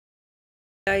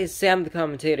Guys, Sam the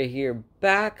Commentator here,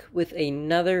 back with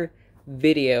another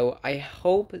video. I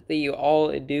hope that you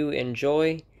all do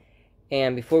enjoy,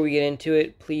 and before we get into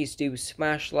it, please do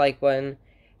smash the like button,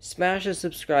 smash the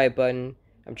subscribe button.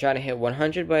 I'm trying to hit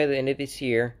 100 by the end of this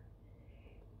year,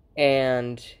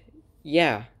 and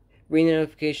yeah, ring the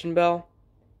notification bell,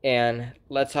 and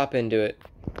let's hop into it.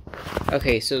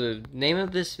 Okay, so the name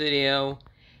of this video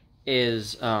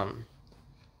is,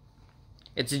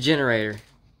 it's a generator.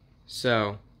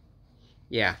 So,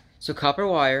 yeah. So copper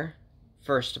wire,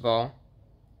 first of all.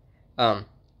 And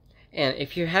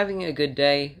if you're having a good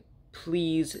day,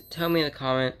 please tell me in the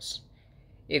comments.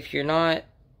 If you're not,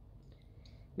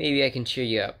 maybe I can cheer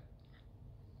you up.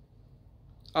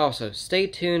 Also, stay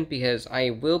tuned because I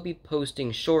will be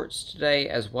posting shorts today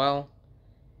as well.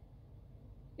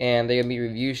 And they're going to be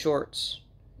review shorts.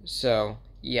 So,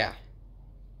 yeah.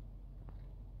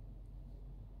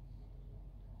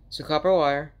 So copper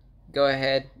wire. Go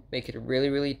ahead, make it a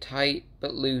really tight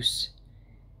but loose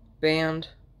band.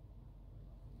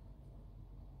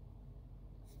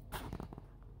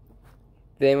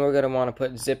 Then we're going to want to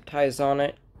put zip ties on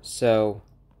it. So,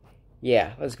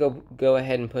 yeah, let's go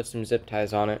ahead and put some zip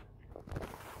ties on it.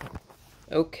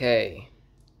 Okay,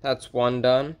 that's one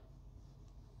done.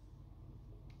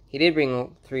 He did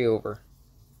bring 3 over.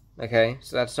 Okay,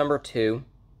 so that's number 2.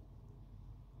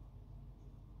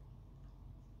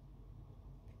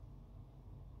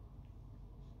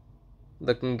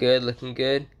 Looking good, looking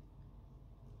good.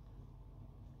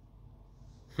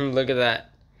 Look at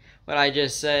that. What I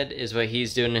just said is what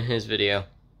he's doing in his video.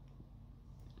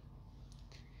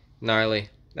 Gnarly.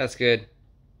 That's good.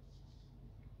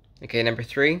 Okay, number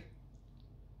 3.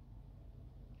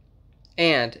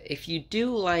 And if you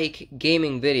do like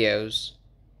gaming videos,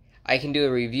 I can do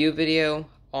a review video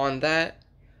on that.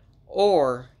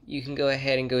 Or you can go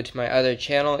ahead and go to my other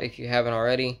channel if you haven't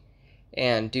already.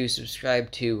 And do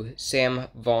subscribe to Sam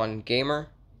Vaughn Gamer.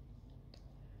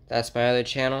 That's my other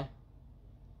channel.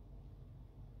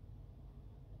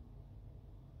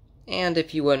 And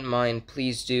if you wouldn't mind,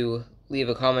 please do leave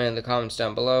a comment in the comments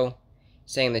down below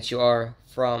saying that you are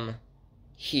from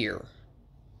here.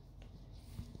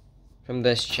 From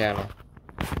this channel.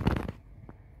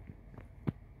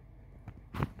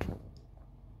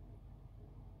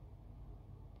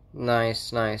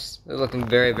 Nice, nice. They're looking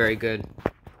very good.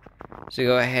 So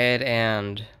go ahead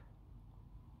and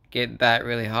get that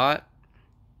really hot.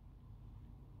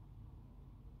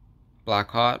 Black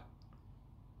hot.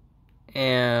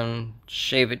 And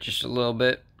shave it just a little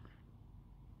bit.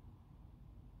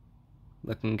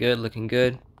 Looking good, looking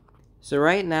good. So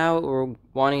right now what we're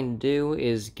wanting to do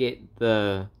is get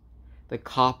the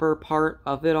copper part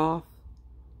of it off.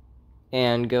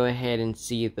 And go ahead and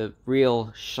see the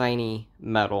real shiny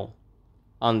metal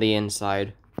on the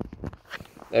inside.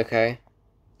 Okay.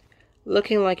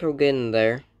 Looking like we're getting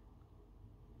there.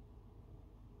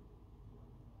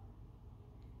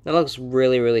 That looks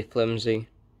really flimsy.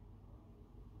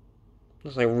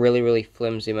 Looks like really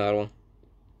flimsy metal.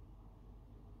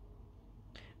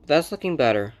 But that's looking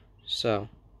better, so.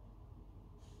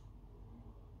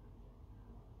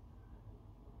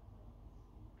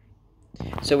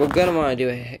 So we're gonna want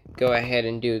to go ahead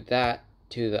and do that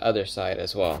to the other side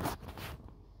as well.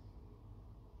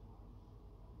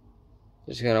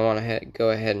 Just gonna want to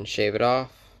go ahead and shave it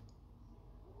off.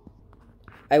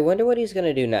 I wonder what he's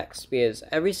gonna do next, because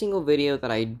every single video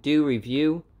that I do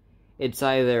review, it's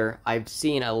either I've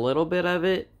seen a little bit of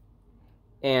it,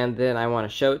 and then I want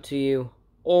to show it to you,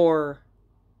 or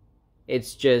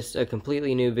it's just a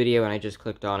completely new video and I just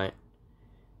clicked on it.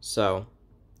 So,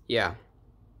 yeah.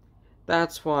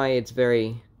 That's why it's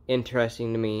very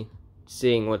interesting to me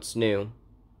seeing what's new,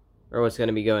 or what's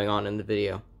gonna be going on in the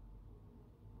video.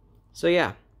 So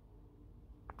yeah.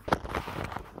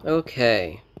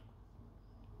 Okay.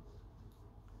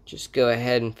 Just go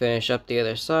ahead and finish up the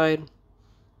other side.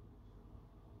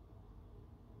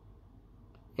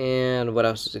 And what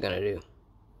else is it gonna do?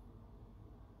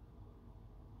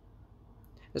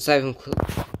 Aside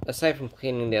from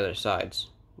cleaning the other sides,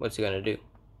 what's it gonna do?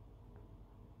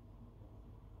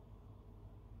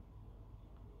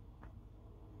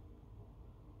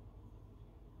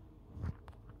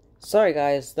 Sorry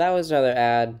guys, that was another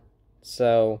ad,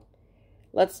 so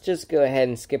let's just go ahead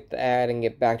and skip the ad and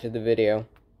get back to the video.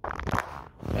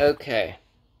 Okay,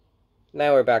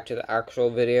 now we're back to the actual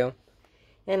video,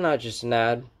 and not just an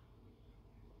ad.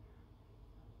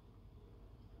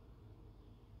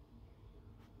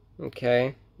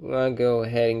 Okay, we're going to go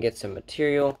ahead and get some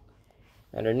material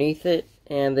underneath it,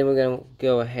 and then we're going to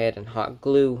go ahead and hot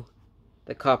glue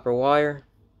the copper wire.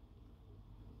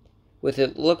 with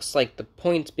it looks like the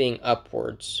points being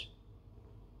upwards.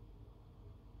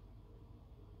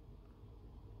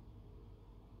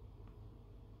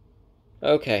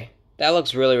 Okay, that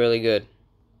looks really, really good.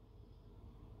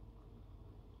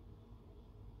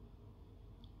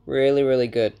 Really, really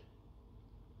good.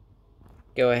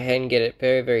 Go ahead and get it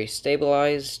very, very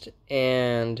stabilized,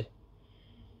 and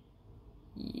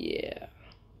yeah.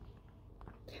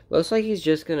 Looks like he's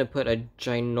just gonna put a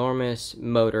ginormous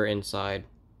motor inside.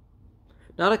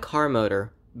 Not a car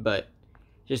motor, but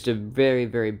just a very,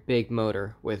 very big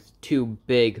motor with two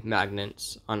big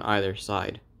magnets on either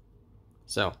side.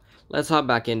 So, let's hop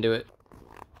back into it.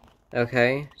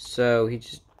 Okay, so he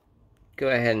just go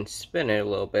ahead and spin it a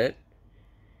little bit.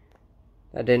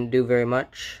 That didn't do very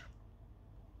much.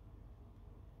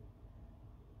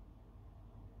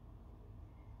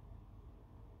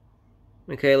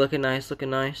 Okay, looking nice, looking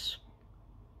nice.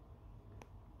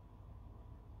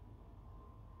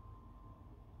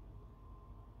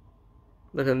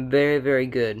 Looking very, very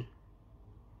good.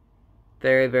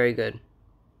 Very, very good.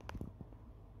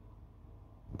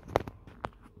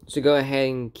 So go ahead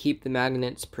and keep the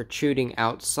magnets protruding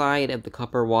outside of the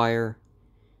copper wire.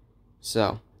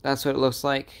 So, that's what it looks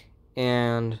like.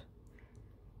 And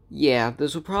yeah,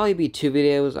 this will probably be 2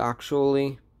 videos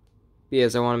actually,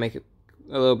 because I want to make it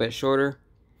a little bit shorter.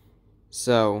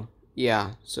 So,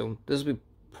 yeah, so this will be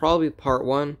probably part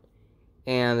 1,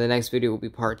 and the next video will be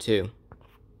part 2.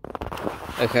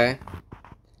 Okay?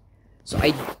 So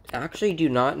I actually do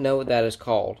not know what that is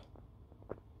called.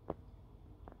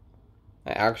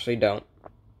 I actually don't.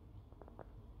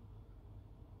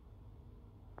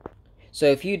 So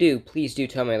if you do, please do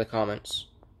tell me in the comments.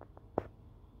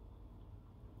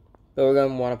 But we're going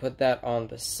to want to put that on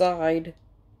the side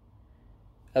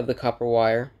of the copper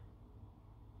wire.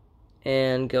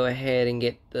 And go ahead and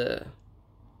get the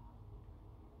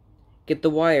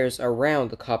wires around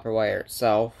the copper wire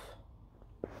itself.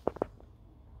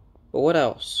 But what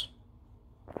else?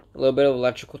 A little bit of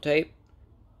electrical tape.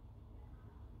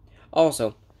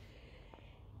 Also,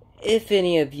 if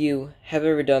any of you have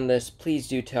ever done this, please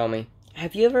do tell me.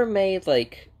 Have you ever made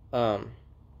like an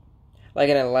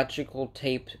electrical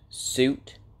tape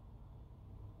suit?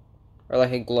 Or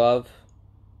like a glove?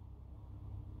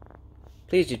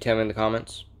 Please do tell me in the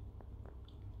comments.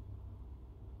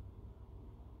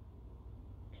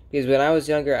 Because when I was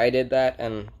younger, I did that,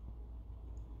 and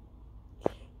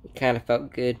it kind of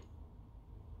felt good.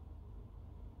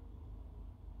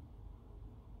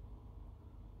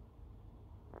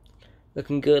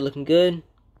 Looking good, looking good.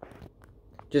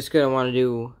 Just gonna want to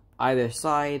do either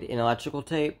side in electrical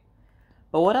tape.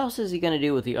 But what else is he gonna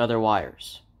do with the other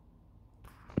wires?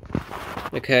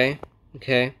 Okay,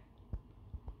 okay.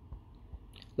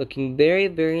 Looking very,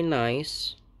 very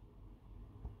nice.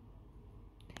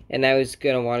 And now he's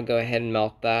gonna want to go ahead and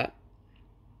melt that.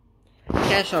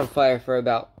 Catch on fire for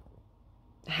about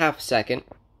half a second.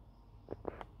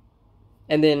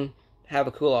 And then have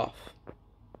a cool off.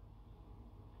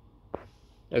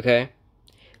 Okay.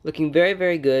 Looking very,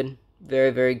 very good. Very,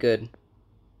 very good.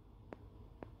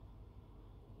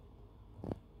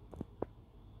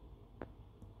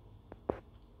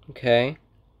 Okay.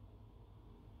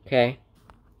 Okay.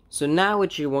 So now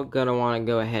what you're gonna want to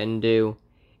go ahead and do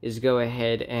is go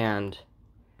ahead and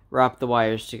wrap the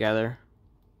wires together.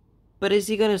 But is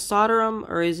he gonna solder them,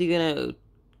 or is he gonna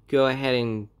go ahead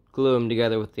and glue them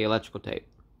together with the electrical tape?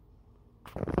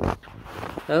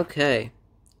 Okay.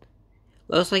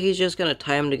 Looks like he's just gonna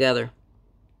tie them together.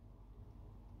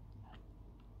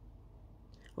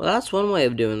 Well, that's one way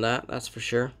of doing that, that's for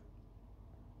sure.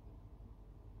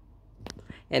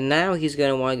 And now he's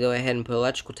gonna want to go ahead and put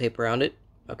electrical tape around it.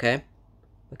 Okay.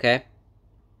 Okay.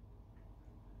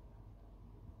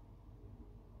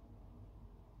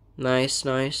 Nice,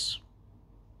 nice.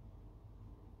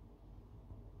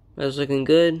 That's looking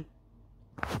good.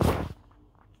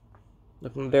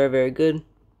 Looking very, very good.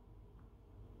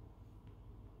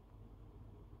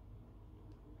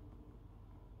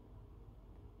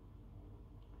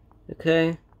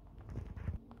 Okay.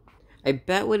 I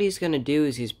bet what he's going to do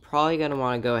is he's probably going to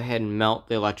want to go ahead and melt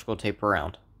the electrical tape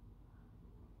around.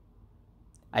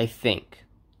 I think.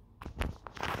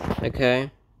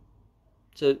 Okay.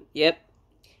 So, yep.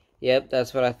 Yep,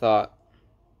 that's what I thought.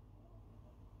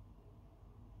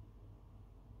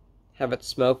 Have it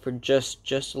smoke for just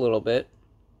a little bit.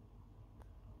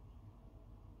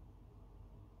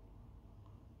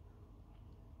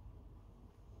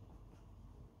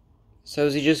 So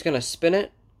is he just gonna spin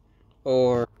it?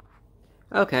 Or...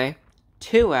 Okay,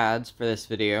 2 ads for this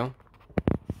video.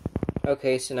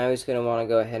 Okay, so now he's gonna want to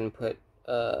go ahead and put,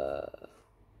 is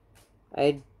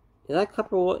that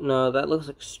copper wood? No, that looks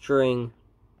like string.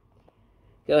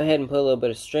 Go ahead and put a little bit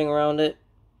of string around it.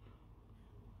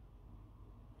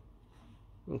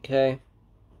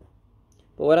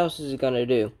 But what else is it gonna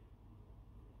do?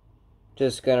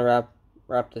 Just gonna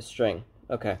wrap the string.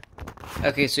 Okay.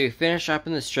 Okay, so you finished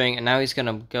wrapping the string, and now he's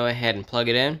gonna go ahead and plug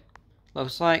it in,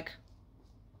 looks like.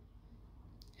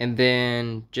 And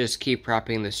then just keep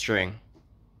wrapping the string.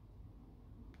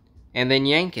 And then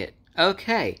yank it.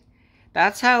 Okay.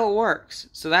 That's how it works.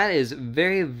 So that is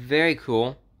very, very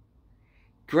cool.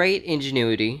 Great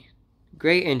ingenuity.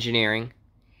 Great engineering.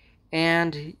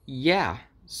 And yeah.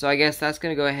 So I guess that's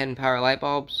going to go ahead and power light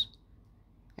bulbs.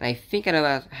 And I think I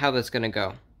know how that's going to go.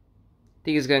 I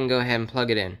think it's going to go ahead and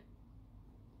plug it in.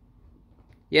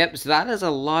 Yep, so that is a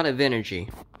lot of energy.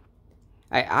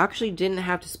 I actually didn't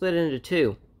have to split it into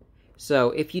two. So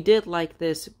if you did like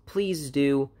this, please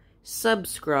do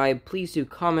subscribe. Please do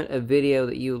comment a video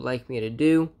that you would like me to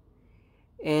do.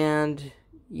 And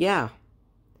yeah.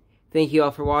 Thank you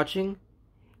all for watching.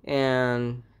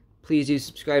 And please do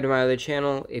subscribe to my other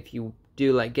channel if you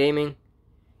do like gaming.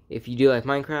 If you do like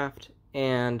Minecraft.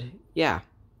 And yeah.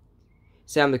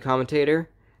 Sam the Commentator,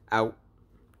 out.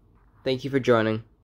 Thank you for joining.